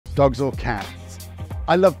Dogs or cats?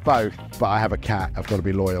 I love both, but I have a cat. I've got to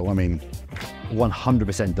be loyal. I mean,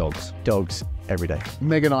 100% dogs. Dogs every day.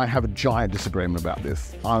 Meg and I have a giant disagreement about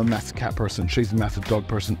this. I'm a massive cat person. She's a massive dog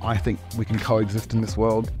person. I think we can coexist in this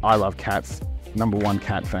world. I love cats. #1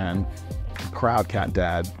 cat fan. Proud cat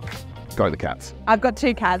dad. Go the cats. I've got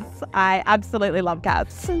 2 cats. I absolutely love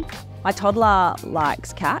cats. My toddler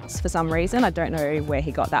likes cats for some reason. I don't know where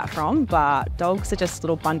he got that from, but dogs are just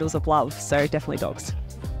little bundles of love, so definitely dogs.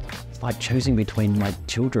 It's like choosing between my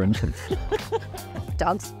children.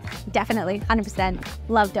 Dogs, definitely, 100%.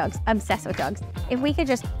 Love dogs, obsessed with dogs. If we could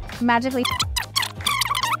just magically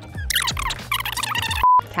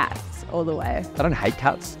Cats all the way. I don't hate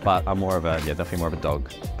cats, but I'm more of a, definitely more of a dog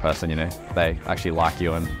person, you know. They actually like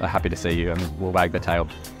you and are happy to see you and will wag their tail.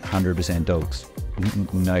 100% dogs.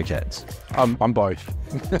 No cats. I'm both.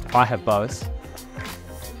 I have both.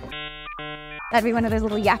 that'd be one of those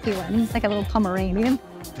little yappy ones, like a little Pomeranian.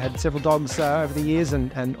 Had several dogs over the years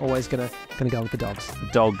and always gonna go with the dogs.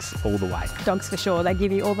 Dogs all the way. Dogs for sure. They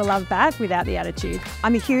give you all the love back without the attitude.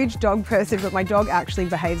 I'm a huge dog person, but my dog actually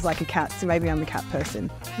behaves like a cat, so maybe I'm the cat person.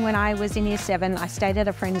 When I was in year 7, I stayed at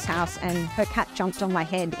a friend's house and her cat jumped on my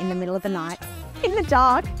head in the middle of the night, in the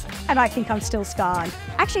dark, and I think I'm still scarred.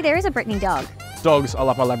 Actually, there is a Brittany dog. Dogs, I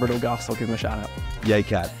love my Labrador Gus, I'll give him a shout out. Yay,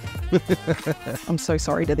 cat. I'm so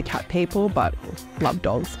sorry to the cat people, but love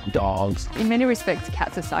dogs. Dogs. In many respects,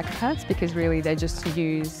 cats are psychopaths because really they just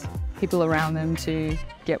use people around them to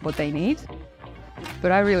get what they need.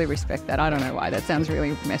 But I really respect that. I don't know why. That sounds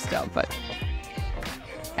really messed up, but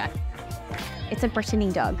yeah. It's a Brittany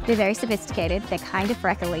dog. They're very sophisticated. They're kind of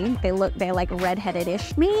freckly. They're like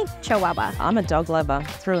red-headed-ish. Me, Chihuahua. I'm a dog lover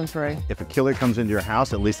through and through. If a killer comes into your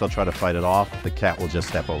house, at least they'll try to fight it off. The cat will just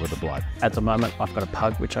step over the blood. At the moment, I've got a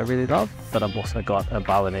pug, which I really love, but I've also got a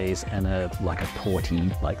Balinese and a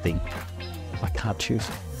Porty thing. I can't choose.